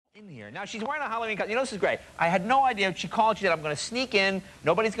in here. Now, she's wearing a Halloween costume. You know, this is great. I had no idea. She called. She said, I'm going to sneak in.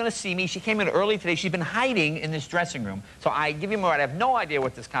 Nobody's going to see me. She came in early today. She's been hiding in this dressing room. So I give you more. I have no idea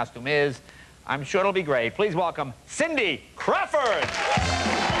what this costume is. I'm sure it'll be great. Please welcome Cindy Crawford.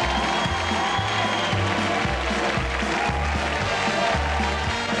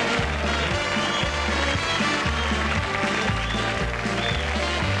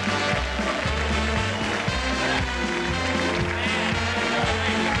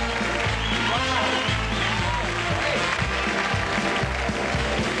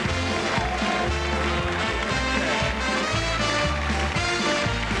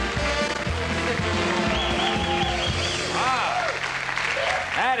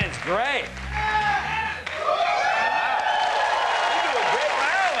 That is great. You do a great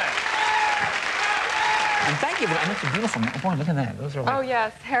Marilyn. And thank you for that. That's a beautiful. Oh, boy, look at that. Those are. Oh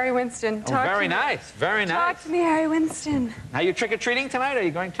yes, Harry Winston. Oh, very nice. Very nice. Talk to me, Harry Winston. Now you trick or treating tonight? Are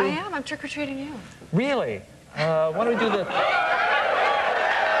you going to? I am. I'm trick or treating you. Really? Why don't we do the?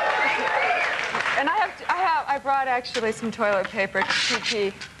 And I brought actually some toilet paper to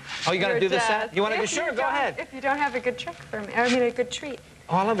TP. Oh, you're gonna do this set? You want to do? Sure, go ahead. If you don't have a good trick for me, I mean a good treat.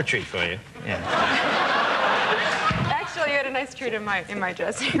 Oh, I'll have a treat for you. Yeah. Actually, you had a nice treat in my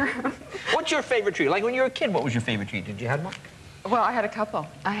dressing room. What's your favorite treat? Like when you were a kid, what was your favorite treat? Did you have one? Well, I had a couple.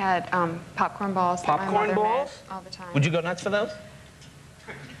 I had popcorn balls. Popcorn that my mother balls? made all the time. Would you go nuts for those?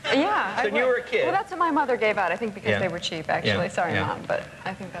 Yeah. So when you were a kid. Well, that's what my mother gave out. I think because they were cheap, actually. Yeah. Sorry, Yeah. Mom, but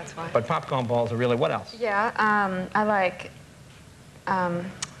I think that's why. But popcorn balls are really. What else? Yeah. I like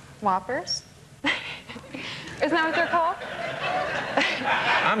Whoppers. Isn't that what they're called?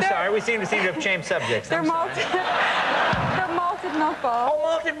 I'm sorry, we seem to have changed subjects. They're malted milk balls. Oh,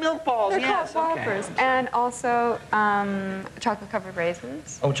 malted milk balls, They're yes. called Whoppers. Okay. And also chocolate-covered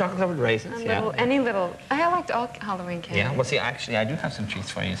raisins. Oh, chocolate-covered raisins, And yeah. any little, I liked all Halloween candy. Yeah, well, see, actually, I do have some treats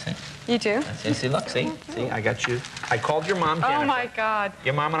for you, see? You do? See, look, see, I got you. I called your mom, Jennifer. Oh, my God.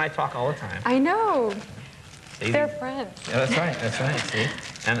 Your mom and I talk all the time. I know. See, They're friends. Yeah, that's right, see?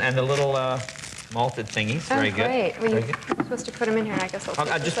 And the little malted thingies, very good. Great. Well, Very you're good. supposed to put them in here, and I guess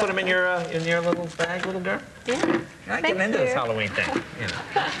I'll Just put them in your little bag, little girl. Yeah. I get into this Halloween thing.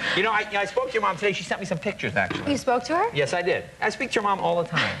 You know, I spoke to your mom today. She sent me some pictures, actually. You spoke to her? Yes, I did. I speak to your mom all the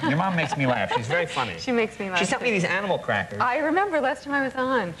time. Your mom makes me laugh. She's very funny. She makes me laugh. She sent me these animal crackers. I remember last time I was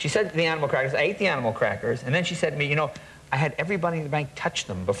on. She said the animal crackers. I ate the animal crackers, and then she said to me, you know, I had everybody in the bank touch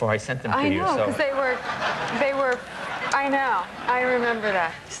them before I sent them to you. I know, because they were. I know. I remember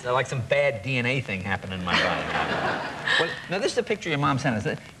that. Like some bad DNA thing happened in my body. Well, now, this is a picture your mom sent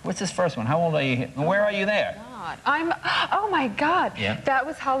us. What's this first one? How old are you? Where are you there? God. Oh, my God. Yeah. That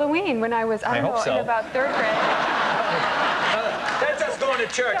was Halloween when I was, I don't know, so. in about 3rd grade. That's us going to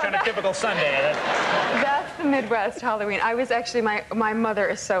church on a typical Sunday. That's the Midwest Halloween. I was actually, my mother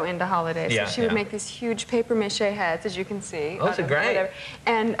is so into holidays. Yeah, so she would make these huge paper mache heads, as you can see. Those are great.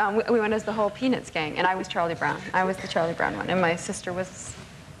 And we went as the whole Peanuts gang, and I was Charlie Brown. I was the Charlie Brown one, and my sister was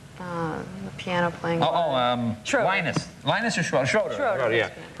the piano playing. Schroeder. Linus or Schroeder? Schroeder, yeah.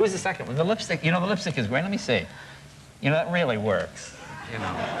 Who's the second one? The lipstick. You know, the lipstick is great. Let me see. You know, that really works. You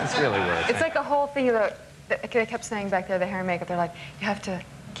know, this really works. It's like a whole thing that they kept saying back there, the hair and makeup, they're like, you have to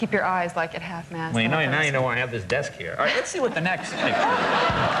keep your eyes like at half mast. Well, now you know why I have this desk here. All right, let's see what the next picture is.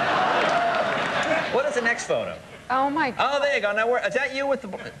 What is the next photo? Oh, my God. Oh, there you go. Now, is that you with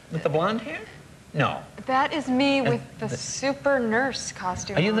the blonde hair? No. That is me with the super nurse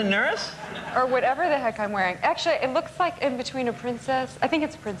costume. Are you the nurse? Or whatever the heck I'm wearing. Actually, it looks like in between a princess. I think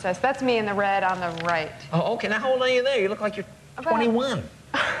it's a princess. That's me in the red on the right. Oh, okay. Now, how old are you there? You look like you're 21.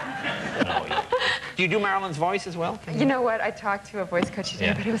 No, do you do Marilyn's voice as well? You know what? I talked to a voice coach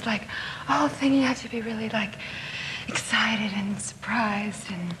today, but he was like, oh, thing, you have to be really, like, excited and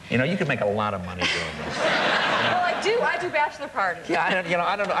surprised and... You know, you could make a lot of money doing this. Well, I do bachelor parties. Yeah,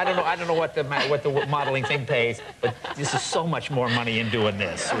 I don't know what the modeling thing pays, but this is so much more money in doing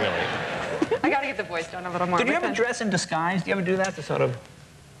this, really. I got to get the voice done a little more. Did you ever dress in disguise? Do you ever do that to sort of...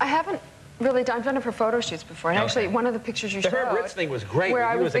 I haven't really done. I've done it for photo shoots before. And actually, one of the pictures you showed... The Herb Ritz thing was great. Where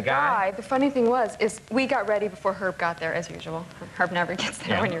I was the guy. The funny thing is we got ready before Herb got there, as usual. Herb never gets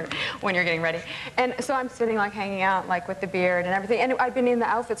there when you're getting ready. And so I'm sitting, like, hanging out, like, with the beard and everything. And I'd been in the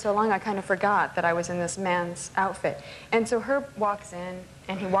outfit so long, I kind of forgot that I was in this man's outfit. And so Herb walks in,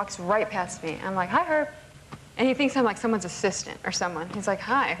 and he walks right past me. I'm like, hi, Herb. And he thinks I'm like someone's assistant or someone. He's like,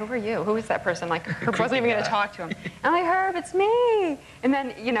 hi, who are you? Who is that person? Like, Herb wasn't even going to talk to him. I'm like, Herb, it's me. And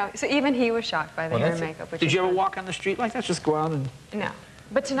then, you know, so even he was shocked by the hair and makeup. Did you ever walk on the street like that? Just go out and... No.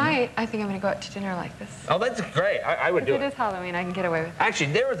 But tonight, I think I'm going to go out to dinner like this. Oh, that's great. I would do it. It is Halloween. I can get away with it.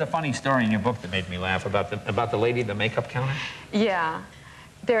 Actually, there was a funny story in your book that made me laugh about the lady, the makeup counter. Yeah.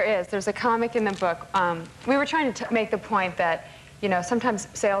 There is. There's a comic in the book. We were trying to make the point that, you know, sometimes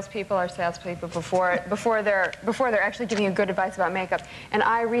salespeople are salespeople before they're actually giving you good advice about makeup. And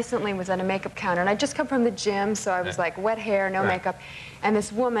I recently was at a makeup counter, and I'd just come from the gym, so I was like wet hair, no makeup. And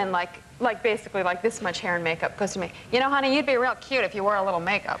this woman, like basically like this much hair and makeup, goes to me, "You know, honey, you'd be real cute if you wore a little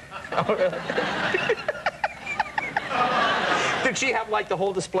makeup." Oh, really? Did she have like the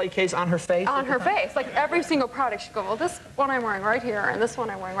whole display case on her face? On her face, like every single product. She'd go, "Well, this one I'm wearing right here, and this one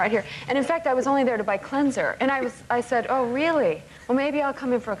I'm wearing right here." And in fact, I was only there to buy cleanser, and I said, "Oh, really? Well, maybe I'll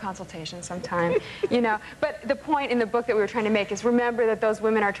come in for a consultation sometime," you know. But the point in the book that we were trying to make is remember that those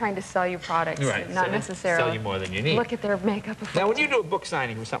women are trying to sell you products, not necessarily sell you more than you need. Look at their makeup. Now, when you do a book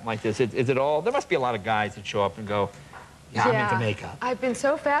signing or something like this, is it all? There must be a lot of guys that show up and go, "Yeah, I'm into makeup." I've been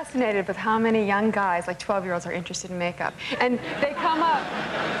so fascinated with how many young guys, like 12-year-olds, are interested in makeup. And they come up,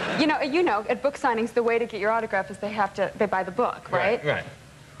 you know, at book signings, the way to get your autograph is they buy the book, right? Right.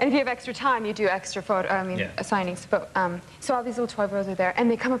 And if you have extra time, you do extra signings. But so all these little 12-year-olds are there,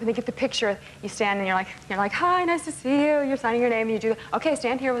 and they come up and they get the picture. You stand and you're like, "Hi, nice to see you." You're signing your name, and you do, "Okay,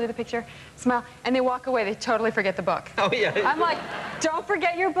 stand here, we'll do the picture." Smile, and they walk away. They totally forget the book. Oh yeah. I'm like, "Don't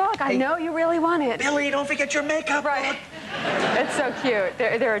forget your book. I know you really want it." Billy, don't forget your makeup. Right. It's so cute.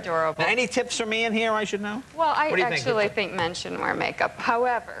 They're adorable. Now, any tips for me in here I should know? Well, I actually actually think men shouldn't wear makeup.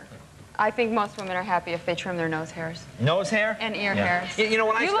 However, I think most women are happy if they trim their nose hairs. Nose hair? And ear hairs. You know,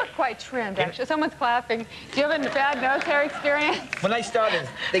 when you look quite trimmed, actually. Someone's clapping. Do you have a bad nose hair experience? When I started,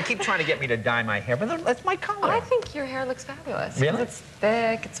 they keep trying to get me to dye my hair, but that's my color. I think your hair looks fabulous. Really? It's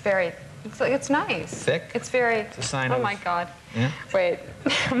thick. It's nice. Thick? It's very... It's a sign oh, of... my God. Yeah? Wait.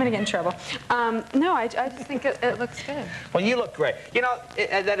 I'm going to get in trouble. No, I just think it looks good. Well, you look great. You know,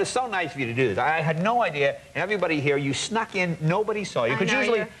 that is so nice of you to do this. I had no idea. And everybody here, you snuck in. Nobody saw you.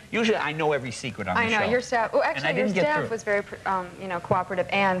 Because usually I know every secret on the show. I know. Your staff... Well, actually, your staff was very, cooperative.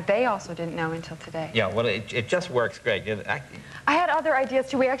 And they also didn't know until today. Yeah, well, it just works great. I had other ideas,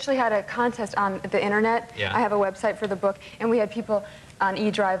 too. We actually had a contest on the internet. Yeah. I have a website for the book. And we had people on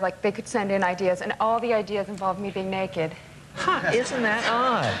eDrive, like, they could send in ideas. And all the ideas involved me being naked. Huh, isn't that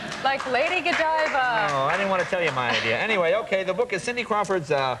odd? Like Lady Godiva. Oh, I didn't want to tell you my idea. Anyway, okay, the book is Cindy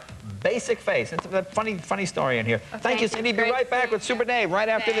Crawford's Basic Face. It's a funny story in here. Thank you, Cindy. Be right back with Super Dave right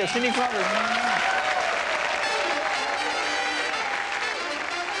after this. Cindy Crawford.